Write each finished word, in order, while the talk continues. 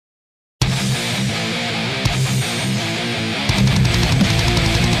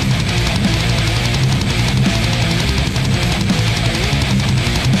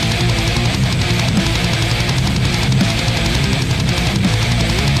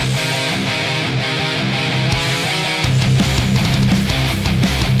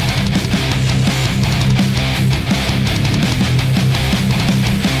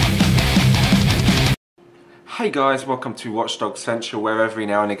Hey guys, welcome to Watchdog Central, where every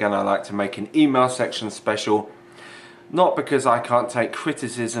now and again I like to make an email section special. Not because I can't take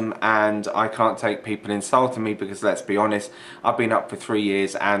criticism and I can't take people insulting me, because let's be honest, I've been up for 3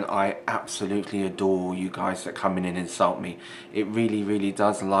 years and I absolutely adore you guys that come in and insult me. It really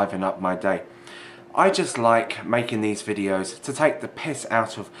does liven up my day. I just like making these videos to take the piss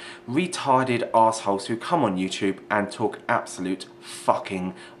out of retarded assholes who come on YouTube and talk absolute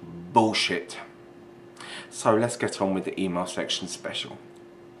fucking bullshit. So let's get on with the email section special.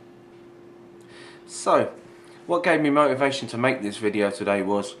 So, what gave me motivation to make this video today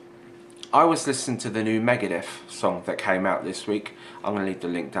was I was listening to the new Megadeth song that came out this week. I'm going to leave the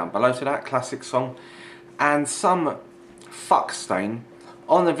link down below to that classic song. And some fuckstain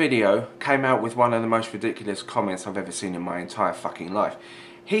on the video came out with one of the most ridiculous comments I've ever seen in my entire fucking life.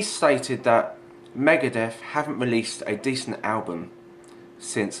 He stated that Megadeth haven't released a decent album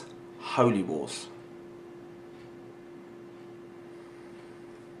since Holy Wars.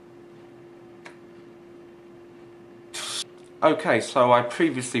 Okay, so I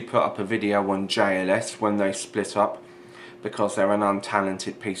previously put up a video on JLS when they split up because they're an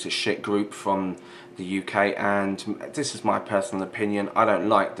untalented piece of shit group from the UK, and this is my personal opinion, I don't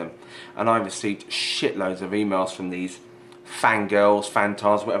like them. And I received shitloads of emails from these fangirls,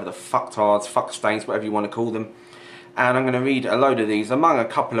 fantards, whatever the fucktards, fuckstains, whatever you want to call them. And I'm going to read a load of these, among a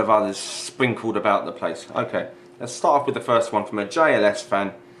couple of others sprinkled about the place. Okay, let's start off with the first one from a JLS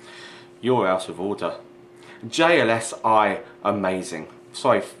fan. You're out of order. JLSI amazing.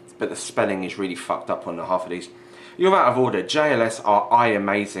 Sorry, but the spelling is really fucked up on the half of these. You're out of order. JLS are I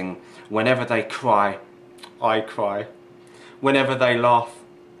amazing. Whenever they cry, I cry. Whenever they laugh,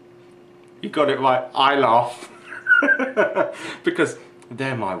 you got it right, I laugh. Because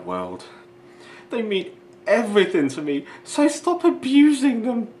they're my world. They mean everything to me, so stop abusing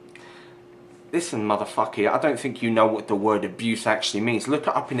them. Listen, motherfucker, I don't think you know what the word abuse actually means. Look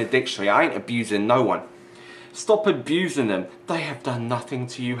it up in the dictionary. I ain't abusing no one. Stop abusing them. They have done nothing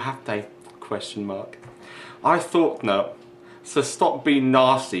to you, have they? Question mark. I thought no. So stop being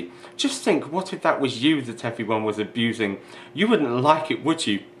nasty. Just think, what if that was you that everyone was abusing? You wouldn't like it, would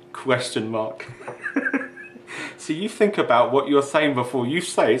you? Question mark. So you think about what you're saying before you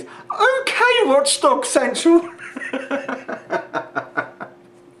say it. Okay, Watchdog Central.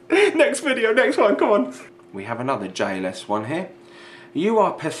 Next video, next one, come on. We have another JLS one here. You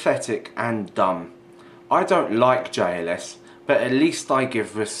are pathetic and dumb. I don't like JLS, but at least I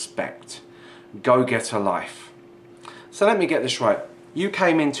give respect. Go get a life. So let me get this right. You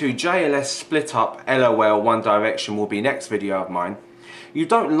came into JLS split up, LOL, One Direction will be next video of mine. You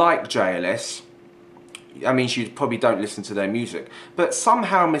don't like JLS. That means you probably don't listen to their music. But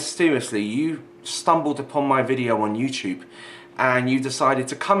somehow mysteriously you stumbled upon my video on YouTube and you decided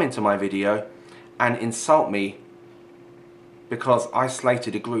to come into my video and insult me because I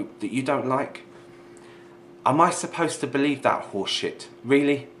slated a group that you don't like. Am I supposed to believe that horseshit?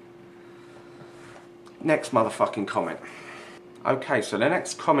 Really? Next motherfucking comment. Okay, so the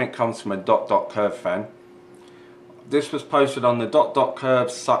next comment comes from a .curve fan. This was posted on the .curve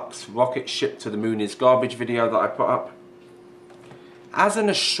sucks rocket ship to the moon is garbage video that I put up. As an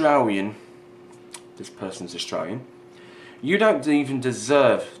Australian, this person's Australian, you don't even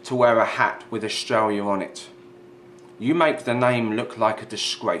deserve to wear a hat with Australia on it. You make the name look like a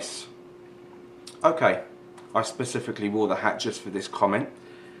disgrace. Okay. I specifically wore the hat just for this comment.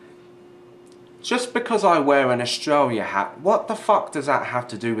 Just because I wear an Australia hat, what the fuck does that have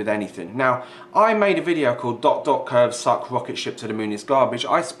to do with anything? Now, I made a video called .curve suck rocket ship to the moon is garbage.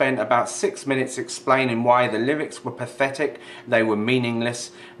 I spent about 6 minutes explaining why the lyrics were pathetic, they were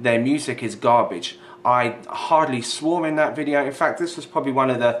meaningless, their music is garbage. I hardly swore in that video. In fact, this was probably one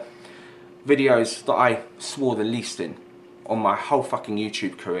of the videos that I swore the least in on my whole fucking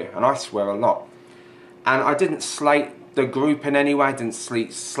YouTube career, and I swear a lot. And I didn't slate the group in any way, I didn't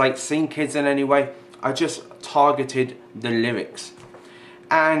slate Scene Kids in any way, I just targeted the lyrics.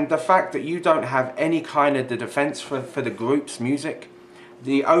 And the fact that you don't have any kind of the defense for the group's music,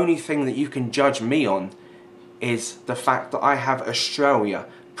 the only thing that you can judge me on is the fact that I have Australia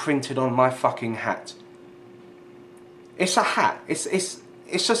printed on my fucking hat. It's a hat, it's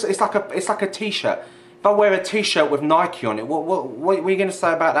like a t-shirt. If I wear a t-shirt with Nike on it, what are you going to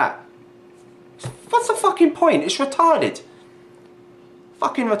say about that? What's the fucking point? It's retarded.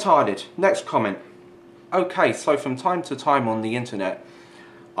 Fucking retarded. Next comment. Okay, so from time to time on the internet,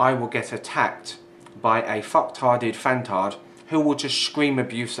 I will get attacked by a fucktarded fantard who will just scream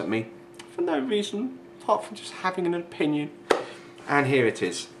abuse at me for no reason, apart from just having an opinion. And here it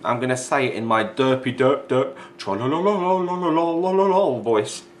is. I'm going to say it in my derpy derp derp tra la la la la la la la la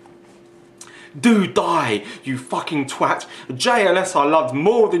voice. Do die, you fucking twat. JLS are loved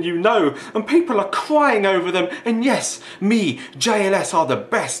more than you know, and people are crying over them. And yes, me, JLS are the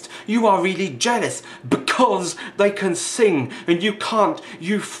best. You are really jealous because they can sing and you can't,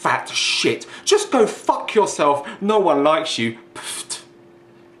 you fat shit. Just go fuck yourself. No one likes you. Pfft.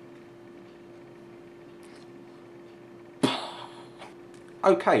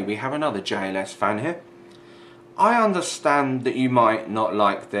 Okay, we have another JLS fan here. I understand that you might not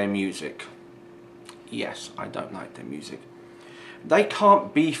like their music. Yes, I don't like their music. They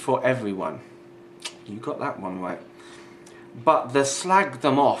can't be for everyone. You got that one right. But the slag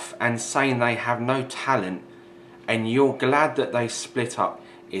them off and saying they have no talent and you're glad that they split up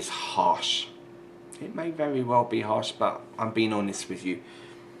is harsh. It may very well be harsh, but I'm being honest with you.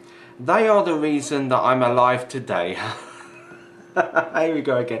 They are the reason that I'm alive today. Here we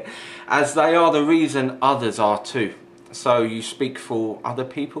go again. As they are the reason others are too. So you speak for other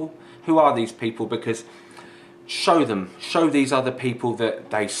people? Who are these people? Because show them, show these other people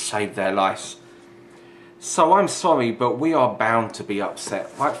that they saved their lives. So I'm sorry, but we are bound to be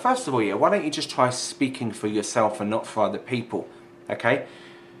upset. Like, first of all, yeah, why don't you just try speaking for yourself and not for other people, okay?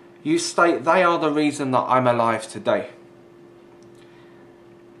 You state they are the reason that I'm alive today.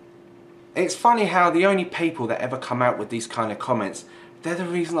 It's funny how the only people that ever come out with these kind of comments, they're the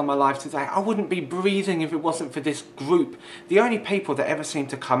reason I'm alive today. I wouldn't be breathing if it wasn't for this group. The only people that ever seem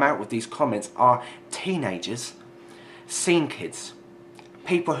to come out with these comments are teenagers, scene kids,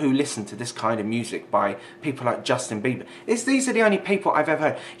 people who listen to this kind of music by people like Justin Bieber. These are the only people I've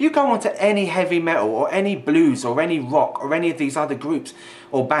ever heard. You go onto any heavy metal or any blues or any rock or any of these other groups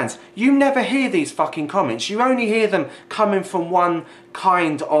or bands, you never hear these fucking comments. You only hear them coming from one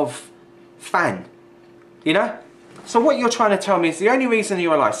kind of fan, you know? So what you're trying to tell me is the only reason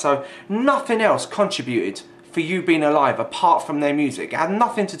you're alive, so nothing else contributed for you being alive apart from their music. It had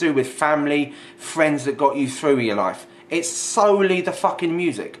nothing to do with family, friends that got you through your life. It's solely the fucking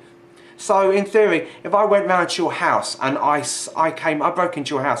music. So in theory, if I went round to your house and I broke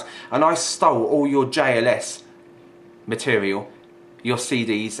into your house and I stole all your JLS material, your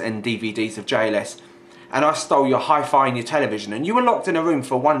CDs and DVDs of JLS, and I stole your hi-fi and your television, and you were locked in a room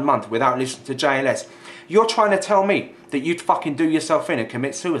for 1 month without listening to JLS, you're trying to tell me that you'd fucking do yourself in and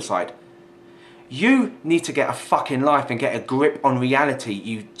commit suicide? You need to get a fucking life and get a grip on reality,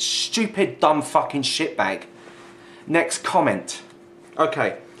 you stupid, dumb fucking shitbag. Next comment.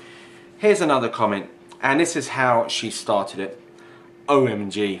 Okay, here's another comment, and this is how she started it.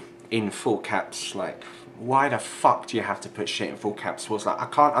 OMG, in full caps. Like, why the fuck do you have to put shit in full caps? Was like, I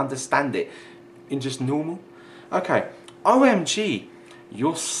can't understand it. In just normal? Okay, OMG,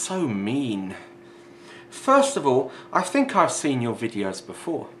 you're so mean. First of all, I think I've seen your videos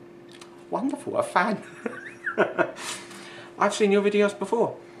before. Wonderful, a fan. I've seen your videos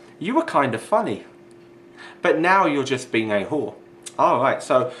before. You were kind of funny. But now you're just being a whore. Alright,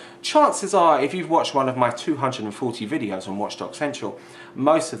 so chances are if you've watched one of my 240 videos on Watchdog Central,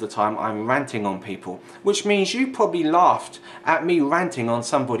 most of the time I'm ranting on people, which means you probably laughed at me ranting on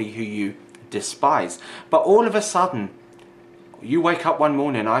somebody who you despise. But all of a sudden, you wake up one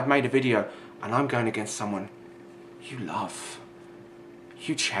morning, I've made a video, and I'm going against someone you love,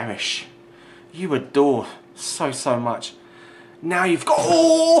 you cherish, you adore so much. Now you've got,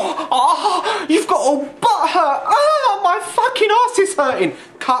 you've got all butt hurt. My fucking ass is hurting.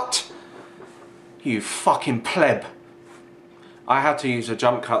 Cut. You fucking pleb. I had to use a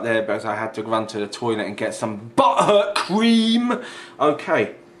jump cut there because I had to run to the toilet and get some butt hurt cream.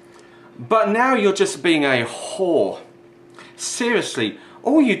 Okay. But now you're just being a whore. Seriously,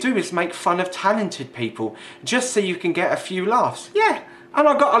 all you do is make fun of talented people just so you can get a few laughs. Yeah, and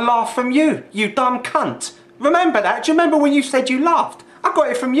I got a laugh from you, you dumb cunt. Remember that? Do you remember when you said you laughed? I got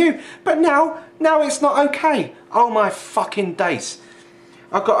it from you, but now it's not okay. Oh my fucking days.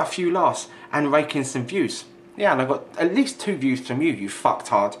 I got a few laughs and raking some views. Yeah, and I got at least 2 views from you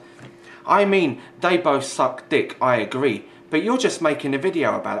fucktard. I mean, they both suck dick, I agree. But you're just making a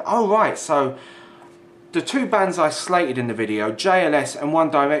video about it. Oh right, so the 2 bands I slated in the video, JLS and One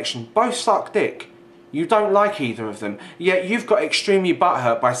Direction, both suck dick. You don't like either of them, yet you've got extremely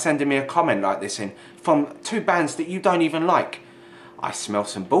butthurt by sending me a comment like this in, from 2 bands that you don't even like. I smell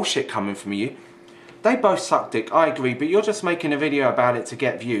some bullshit coming from you. They both suck dick, I agree, but you're just making a video about it to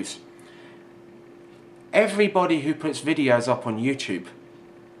get views. Everybody who puts videos up on YouTube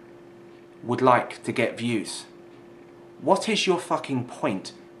would like to get views. What is your fucking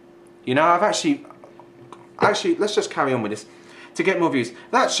point? You know, I've actually, let's just carry on with this. To get more views.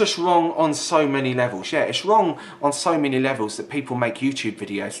 That's just wrong on so many levels. Yeah, it's wrong on so many levels that people make YouTube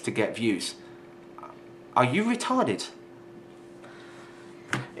videos to get views. Are you retarded?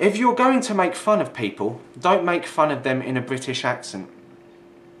 If you're going to make fun of people, don't make fun of them in a British accent.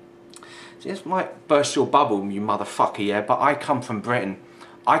 This might burst your bubble, you motherfucker, yeah, but I come from Britain.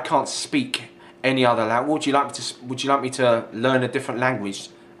 I can't speak any other language. Would you like me to learn a different language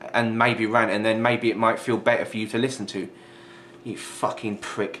and maybe rant, and then maybe it might feel better for you to listen to? You fucking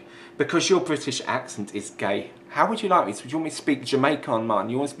prick. Because your British accent is gay. How would you like me to? Do you want me to speak Jamaican,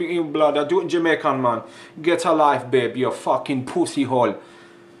 man? You want to speak in your blood? I'll do it in Jamaican, man. Get a life, babe, you fucking pussy hole.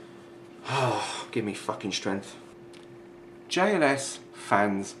 Oh, give me fucking strength. JLS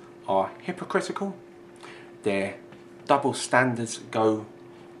fans are hypocritical. Their double standards go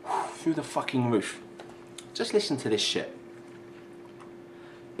through the fucking roof. Just listen to this shit.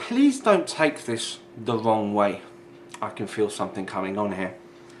 Please don't take this the wrong way. I can feel something coming on here.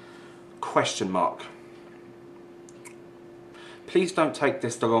 Question mark. Please don't take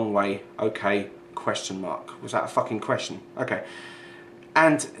this the wrong way. Okay, question mark. Was that a fucking question? Okay.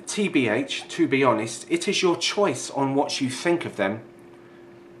 And TBH, to be honest, it is your choice on what you think of them.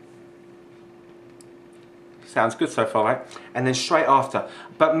 Sounds good so far, right? And then straight after,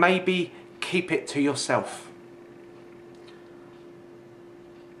 but maybe keep it to yourself.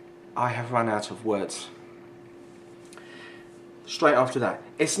 I have run out of words. Straight after that,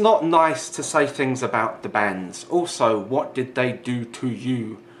 it's not nice to say things about the bands. Also, what did they do to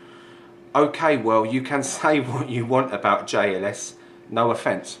you? Okay, well, you can say what you want about JLS. No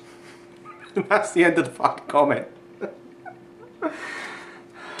offence. That's the end of the fucking comment.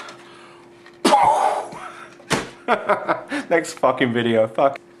 Next fucking video.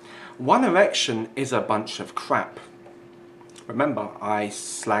 Fuck. One Direction is a bunch of crap. Remember, I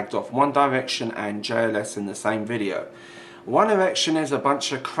slagged off One Direction and JLS in the same video. One Direction is a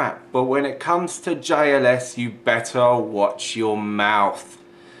bunch of crap, but when it comes to JLS, you better watch your mouth.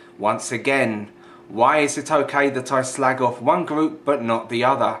 Once again, why is it okay that I slag off one group but not the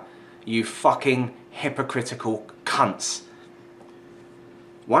other? You fucking hypocritical cunts.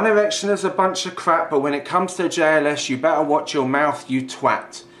 One Direction is a bunch of crap, but when it comes to JLS, you better watch your mouth, you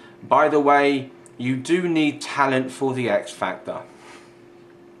twat. By the way, you do need talent for the X Factor.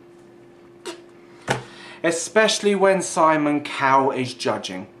 Especially when Simon Cowell is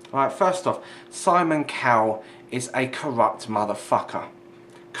judging. Right, first off, Simon Cowell is a corrupt motherfucker.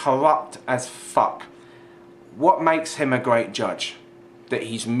 Corrupt as fuck. What makes him a great judge? That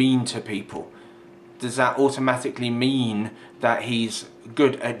he's mean to people. Does that automatically mean that he's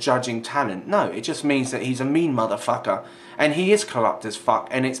good at judging talent? No, it just means that he's a mean motherfucker. And he is corrupt as fuck,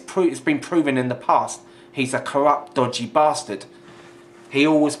 and it's been proven in the past. He's a corrupt, dodgy bastard. He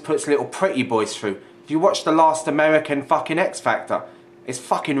always puts little pretty boys through. If you watch the last American fucking X Factor, it's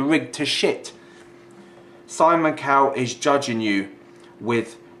fucking rigged to shit. Simon Cowell is judging you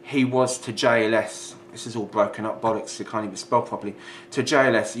with he was to JLS. This is all broken up bollocks, you can't even spell properly. To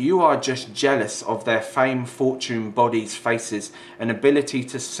JLS, you are just jealous of their fame, fortune, bodies, faces, and ability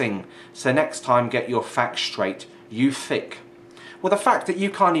to sing. So next time, get your facts straight. You thick. Well, the fact that you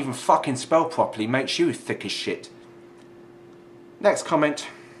can't even fucking spell properly makes you thick as shit. Next comment.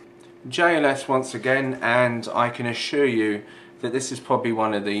 JLS once again, and I can assure you that this is probably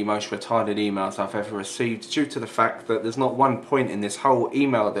one of the most retarded emails I've ever received, due to the fact that there's not one point in this whole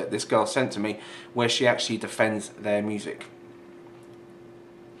email that this girl sent to me where she actually defends their music.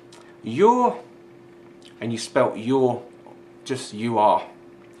 You're, and you spelt your, just you are.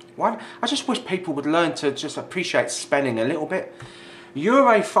 Why? I just wish people would learn to just appreciate spelling a little bit.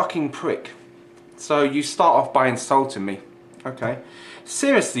 You're a fucking prick. So you start off by insulting me. Okay.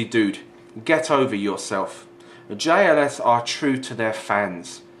 Seriously, dude, get over yourself. The JLS are true to their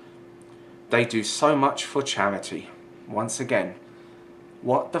fans. They do so much for charity. Once again,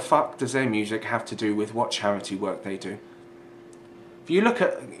 what the fuck does their music have to do with what charity work they do? If you look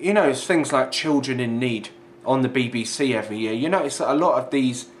at, you know, things like Children in Need on the BBC every year, you notice that a lot of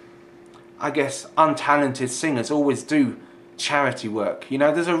these, I guess, untalented singers always do charity work. You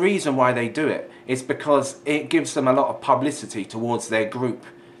know, there's a reason why they do it. It's because it gives them a lot of publicity towards their group.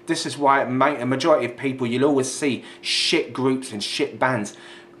 This is why a majority of people, you'll always see shit groups and shit bands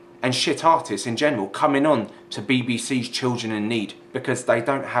and shit artists in general coming on to BBC's Children in Need, because they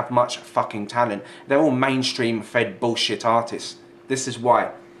don't have much fucking talent. They're all mainstream fed bullshit artists. This is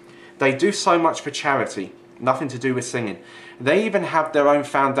why. They do so much for charity, nothing to do with singing. They even have their own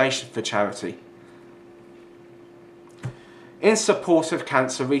foundation for charity. In support of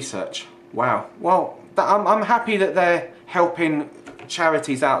cancer research. Wow. Well, I'm happy that they're helping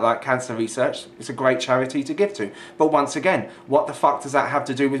charities out like cancer research. It's a great charity to give to. But once again, what the fuck does that have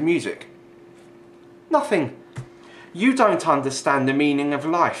to do with music? Nothing. You don't understand the meaning of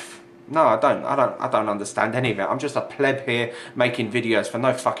life. No, I don't understand any of it. I'm just a pleb here making videos for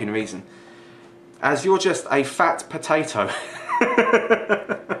no fucking reason. As you're just a fat potato.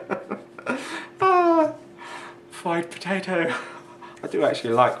 Ah, fried potato. I do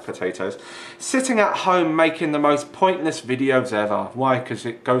actually like potatoes. Sitting at home making the most pointless videos ever. Why? Because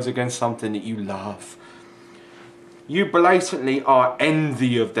it goes against something that you love. You blatantly are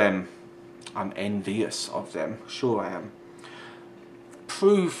envy of them. I'm envious of them. Sure I am.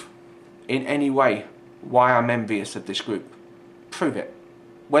 Prove in any way why I'm envious of this group. Prove it.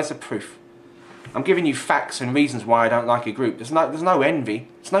 Where's the proof? I'm giving you facts and reasons why I don't like a group. There's no envy.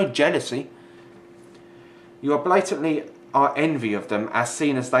 There's no jealousy. You are blatantly are envy of them as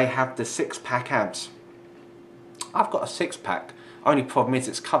seen as they have the six-pack abs. I've got a six-pack. Only problem is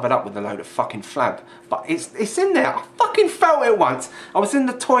it's covered up with a load of fucking flab. But it's in there. I fucking felt it once. I was in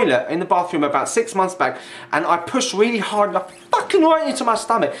the toilet, in the bathroom about 6 months back, and I pushed really hard and I fucking right into my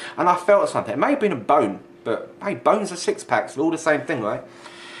stomach, and I felt something. It may have been a bone, but hey, bones are six-packs. They're all the same thing, right?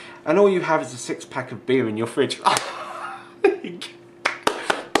 And all you have is a six-pack of beer in your fridge.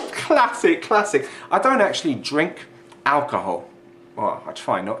 Classic, classic. I don't actually drink alcohol. Well, I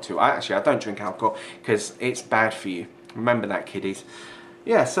try not to. I don't drink alcohol because it's bad for you. Remember that, kiddies.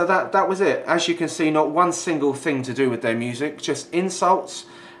 Yeah, so that was it. As you can see, not one single thing to do with their music, just insults,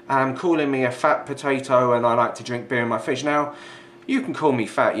 calling me a fat potato and I like to drink beer in my fridge. Now, you can call me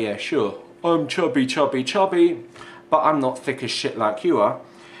fat, yeah, sure. I'm chubby, chubby, chubby, but I'm not thick as shit like you are.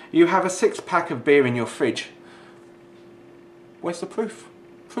 You have a six-pack of beer in your fridge. Where's the proof?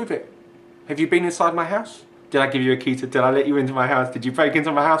 Prove it. Have you been inside my house? Did I give you a key to... Did I let you into my house? Did you break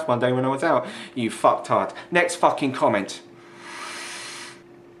into my house one day when I was out? You fucktard. Next fucking comment.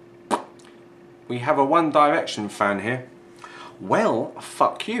 We have a One Direction fan here. Well,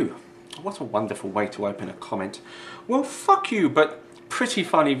 fuck you. What a wonderful way to open a comment. Well, fuck you, but pretty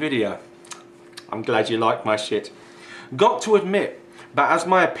funny video. I'm glad you like my shit. Got to admit, but as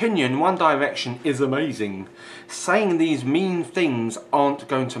my opinion, One Direction is amazing. Saying these mean things aren't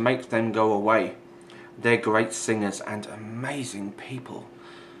going to make them go away. They're great singers and amazing people.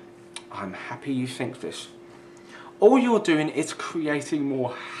 I'm happy you think this. All you're doing is creating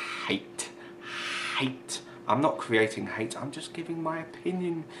more hate. Hate. I'm not creating hate, I'm just giving my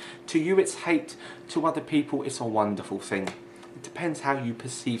opinion. To you it's hate, to other people it's a wonderful thing. It depends how you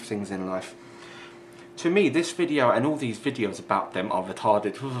perceive things in life. To me, this video and all these videos about them are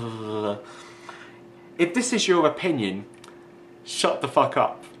retarded. If this is your opinion, shut the fuck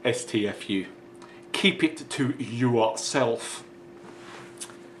up, STFU. Keep it to yourself.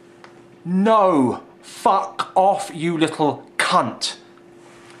 No! Fuck off, you little cunt.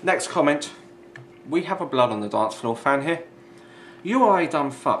 Next comment. We have a blood on the dance floor fan here. You are a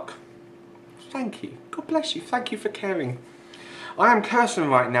dumb fuck. Thank you. God bless you. Thank you for caring. I am cursing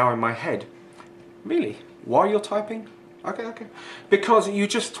right now in my head. Really? Why you're typing? Okay. Because you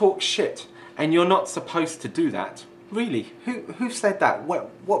just talk shit and you're not supposed to do that. Really? Who said that?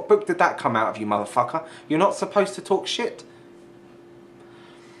 What book did that come out of, you motherfucker? You're not supposed to talk shit.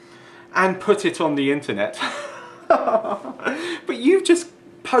 And put it on the internet. But you've just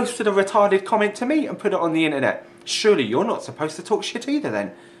posted a retarded comment to me and put it on the internet. Surely you're not supposed to talk shit either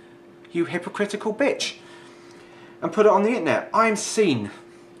then. You hypocritical bitch. And put it on the internet. I'm seen.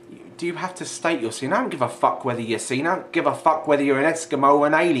 Do you have to state you're seen? I don't give a fuck whether you're seen. I don't give a fuck whether you're an Eskimo or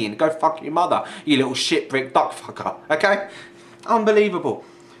an alien. Go fuck your mother, you little shit brick duck fucker. Okay? Unbelievable.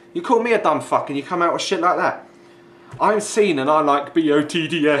 You call me a dumb fuck and you come out with shit like that. I'm seen and I like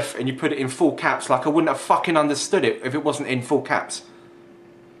BOTDF and you put it in full caps like I wouldn't have fucking understood it if it wasn't in full caps.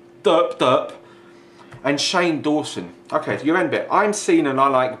 Derp derp. And Shane Dawson. Okay, your end bit. I'm seen and I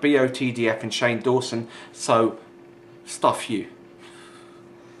like BOTDF and Shane Dawson, so stuff you.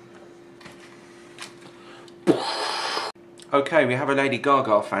 Okay, we have a Lady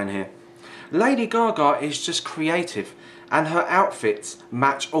Gaga fan here. Lady Gaga is just creative and her outfits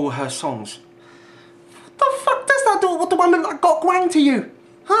match all her songs. What the fuck does that do? What do I look like? Got Gwang to you?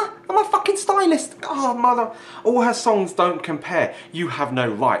 Huh? I'm a fucking stylist. Oh, mother. All her songs don't compare. You have no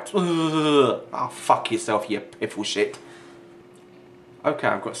right. Ugh. Oh, fuck yourself, you piffle shit. Okay,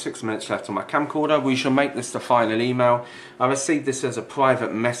 I've got 6 minutes left on my camcorder. We shall make this the final email. I received this as a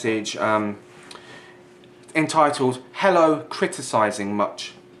private message entitled, Hello, Criticising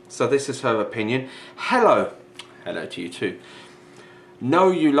Much. So this is her opinion. Hello. Hello to you too.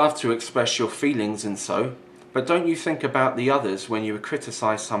 Know you love to express your feelings and so, but don't you think about the others when you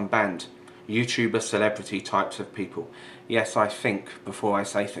criticise some band, YouTuber, celebrity types of people? Yes, I think before I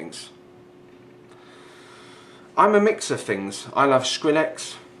say things. I'm a mix of things. I love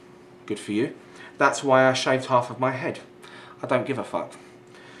Skrillex. Good for you. That's why I shaved half of my head. I don't give a fuck.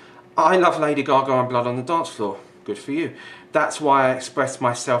 I love Lady Gaga and Blood on the Dance Floor. Good for you. That's why I express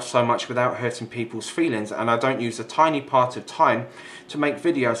myself so much without hurting people's feelings, and I don't use a tiny part of time to make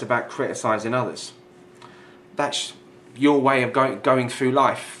videos about criticising others. That's your way of going through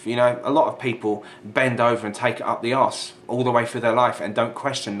life. You know, a lot of people bend over and take it up the arse all the way through their life and don't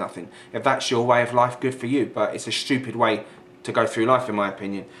question nothing. If that's your way of life, good for you, but it's a stupid way to go through life in my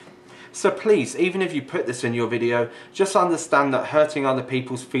opinion. So please, even if you put this in your video, just understand that hurting other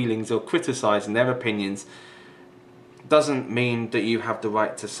people's feelings or criticising their opinions doesn't mean that you have the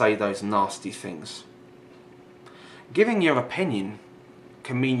right to say those nasty things. Giving your opinion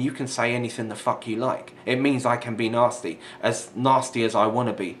can mean you can say anything the fuck you like. It means I can be nasty as I want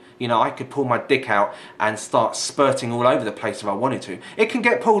to be. You know, I could pull my dick out and start spurting all over the place if I wanted to. It can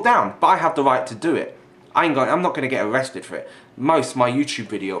get pulled down, but I have the right to do it. I'm not going to get arrested for it. Most my YouTube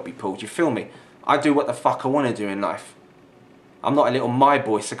video will be pulled, you feel me? I do what the fuck I want to do in life. I'm not a little my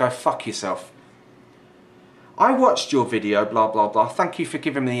boy, so go fuck yourself. I watched your video, blah blah blah. Thank you for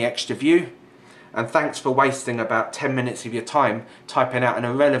giving me the extra view. And thanks for wasting about 10 minutes of your time typing out an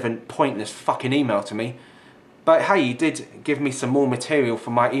irrelevant, pointless fucking email to me. But hey, you did give me some more material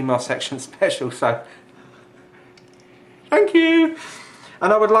for my email section special, so thank you.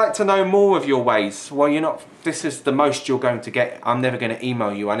 And I would like to know more of your ways. Well, this is the most you're going to get. I'm never going to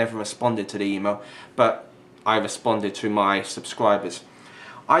email you. I never responded to the email, but I responded to my subscribers.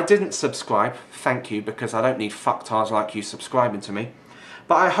 I didn't subscribe, thank you, because I don't need fucktards like you subscribing to me.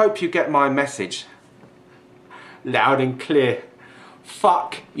 But I hope you get my message loud and clear.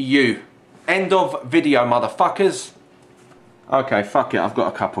 Fuck you. End of video, motherfuckers. Okay, fuck it, I've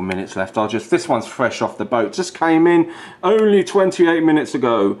got a couple minutes left. This one's fresh off the boat. Just came in only 28 minutes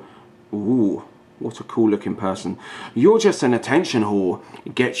ago. Ooh, what a cool looking person. You're just an attention whore.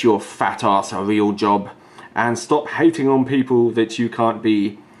 Get your fat ass a real job. And stop hating on people that you can't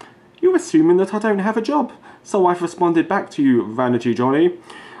be. You're assuming that I don't have a job. So I've responded back to you, Vanity Johnny.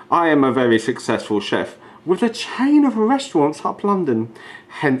 I am a very successful chef with a chain of restaurants up London.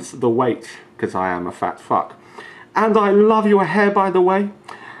 Hence the weight, because I am a fat fuck. And I love your hair, by the way.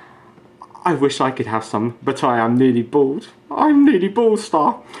 I wish I could have some, but I am nearly bald. I'm nearly bald,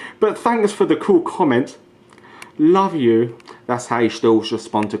 star. But thanks for the cool comment. Love you. That's how you should always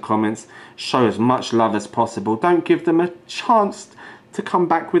respond to comments. Show as much love as possible. Don't give them a chance to come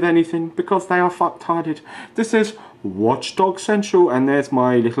back with anything because they are fucktarded. This is watchdogcentral, and there's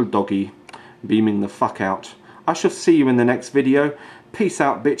my little doggy beaming the fuck out. I shall see you in the next video. Peace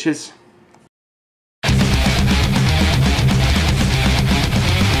out, bitches.